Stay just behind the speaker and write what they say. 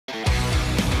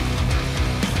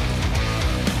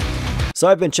So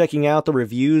I've been checking out the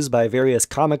reviews by various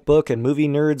comic book and movie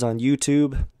nerds on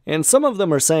YouTube, and some of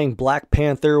them are saying Black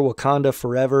Panther Wakanda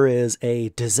Forever is a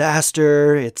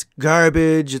disaster, it's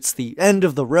garbage, it's the end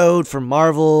of the road for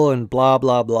Marvel, and blah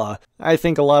blah blah. I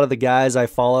think a lot of the guys I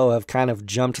follow have kind of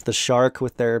jumped the shark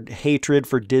with their hatred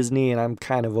for Disney, and I'm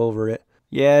kind of over it.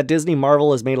 Yeah, Disney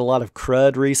Marvel has made a lot of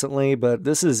crud recently, but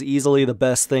this is easily the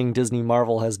best thing Disney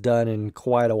Marvel has done in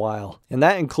quite a while. And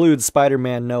that includes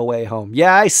Spider-Man No Way Home.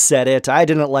 Yeah, I said it. I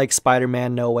didn't like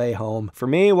Spider-Man No Way Home. For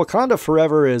me, Wakanda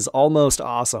Forever is almost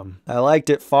awesome. I liked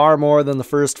it far more than the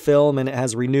first film, and it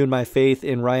has renewed my faith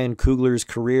in Ryan Coogler's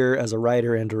career as a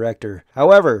writer and director.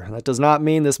 However, that does not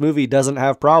mean this movie doesn't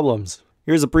have problems.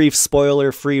 Here's a brief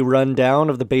spoiler-free rundown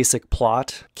of the basic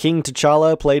plot. King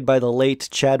T'Challa, played by the late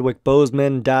Chadwick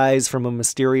Boseman, dies from a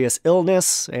mysterious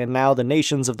illness, and now the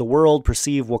nations of the world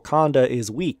perceive Wakanda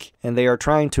is weak, and they are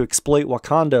trying to exploit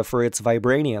Wakanda for its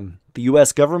vibranium. The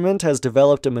US government has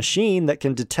developed a machine that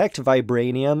can detect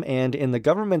vibranium, and in the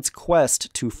government's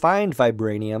quest to find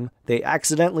vibranium, they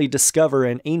accidentally discover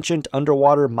an ancient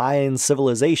underwater Mayan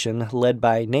civilization led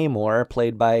by Namor,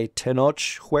 played by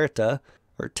Tenoch Huerta,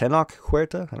 or Tenoch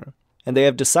Huerta? I don't know. And they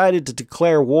have decided to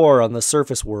declare war on the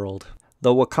surface world.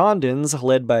 The Wakandans,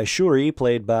 led by Shuri,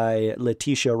 played by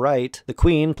Letitia Wright, the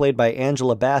Queen, played by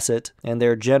Angela Bassett, and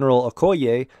their General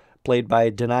Okoye, played by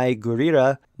Denai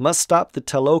Gurira, must stop the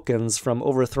Talokans from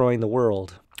overthrowing the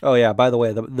world. Oh yeah, by the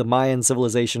way, the Mayan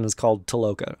civilization is called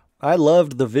Taloka. I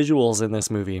loved the visuals in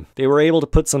this movie. They were able to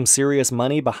put some serious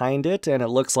money behind it, and it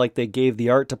looks like they gave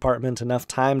the art department enough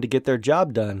time to get their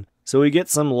job done. So we get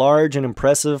some large and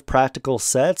impressive practical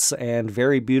sets and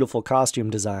very beautiful costume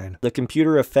design. The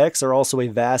computer effects are also a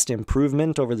vast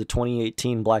improvement over the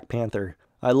 2018 Black Panther.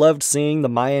 I loved seeing the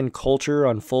Mayan culture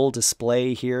on full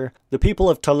display here. The people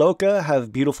of Taloka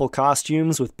have beautiful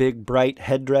costumes with big bright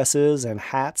headdresses and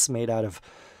hats made out of,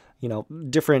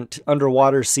 different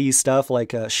underwater sea stuff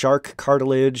like shark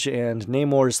cartilage, and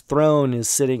Namor's throne is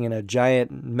sitting in a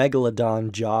giant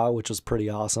megalodon jaw, which was pretty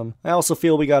awesome. I also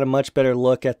feel we got a much better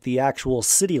look at the actual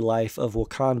city life of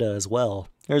Wakanda as well.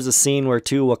 There's a scene where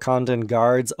two Wakandan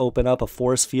guards open up a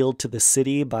force field to the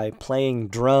city by playing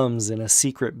drums in a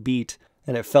secret beat.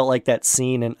 And it felt like that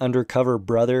scene in Undercover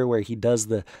Brother where he does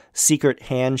the secret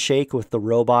handshake with the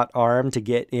robot arm to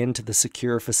get into the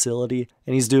secure facility.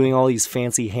 And he's doing all these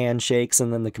fancy handshakes,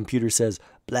 and then the computer says,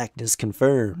 "Blackness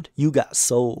confirmed. You got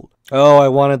sold." Oh, I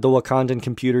wanted the Wakandan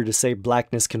computer to say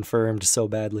 "Blackness confirmed" so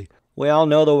badly. We all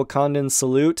know the Wakandans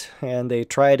salute, and they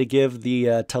try to give the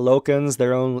Talokans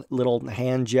their own little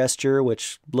hand gesture,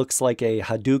 which looks like a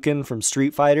Hadouken from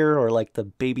Street Fighter, or like the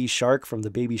Baby Shark from the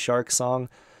Baby Shark song.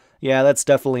 Yeah, that's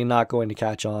definitely not going to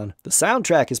catch on. The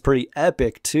soundtrack is pretty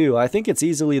epic, too. I think it's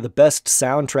easily the best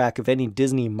soundtrack of any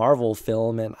Disney Marvel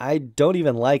film, and I don't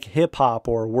even like hip-hop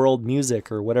or world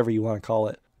music or whatever you want to call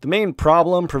it. The main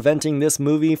problem preventing this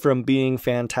movie from being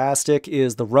fantastic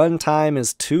is the runtime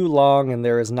is too long and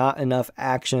there is not enough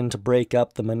action to break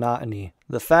up the monotony.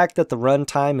 The fact that the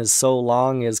runtime is so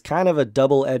long is kind of a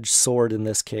double-edged sword in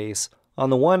this case. On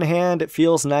the one hand, it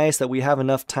feels nice that we have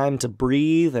enough time to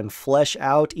breathe and flesh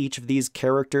out each of these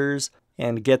characters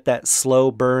and get that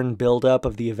slow burn buildup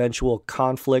of the eventual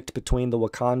conflict between the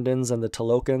Wakandans and the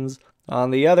Talokans. On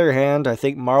the other hand, I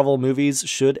think Marvel movies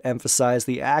should emphasize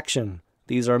the action.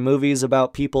 These are movies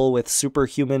about people with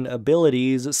superhuman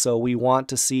abilities, so we want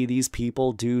to see these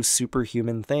people do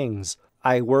superhuman things.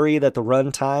 I worry that the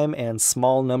runtime and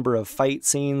small number of fight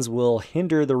scenes will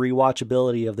hinder the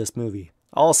rewatchability of this movie.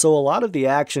 Also, a lot of the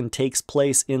action takes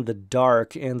place in the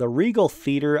dark, and the Regal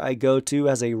Theater I go to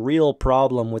has a real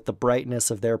problem with the brightness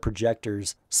of their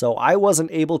projectors, so I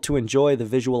wasn't able to enjoy the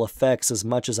visual effects as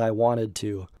much as I wanted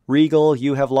to. Regal,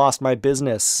 you have lost my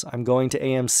business. I'm going to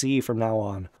AMC from now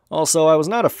on. Also, I was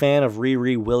not a fan of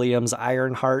Riri Williams'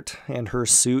 Ironheart and her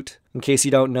suit. In case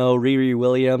you don't know, Riri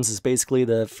Williams is basically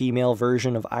the female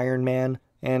version of Iron Man,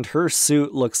 and her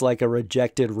suit looks like a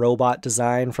rejected robot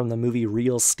design from the movie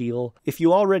Real Steel. If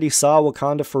you already saw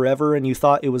Wakanda Forever and you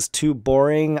thought it was too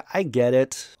boring, I get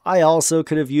it. I also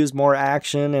could have used more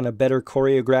action and a better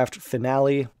choreographed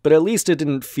finale, but at least it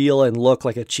didn't feel and look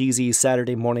like a cheesy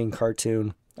Saturday morning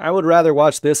cartoon. I would rather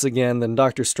watch this again than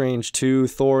Doctor Strange 2,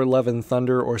 Thor Love and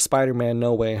Thunder, or Spider-Man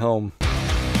No Way Home.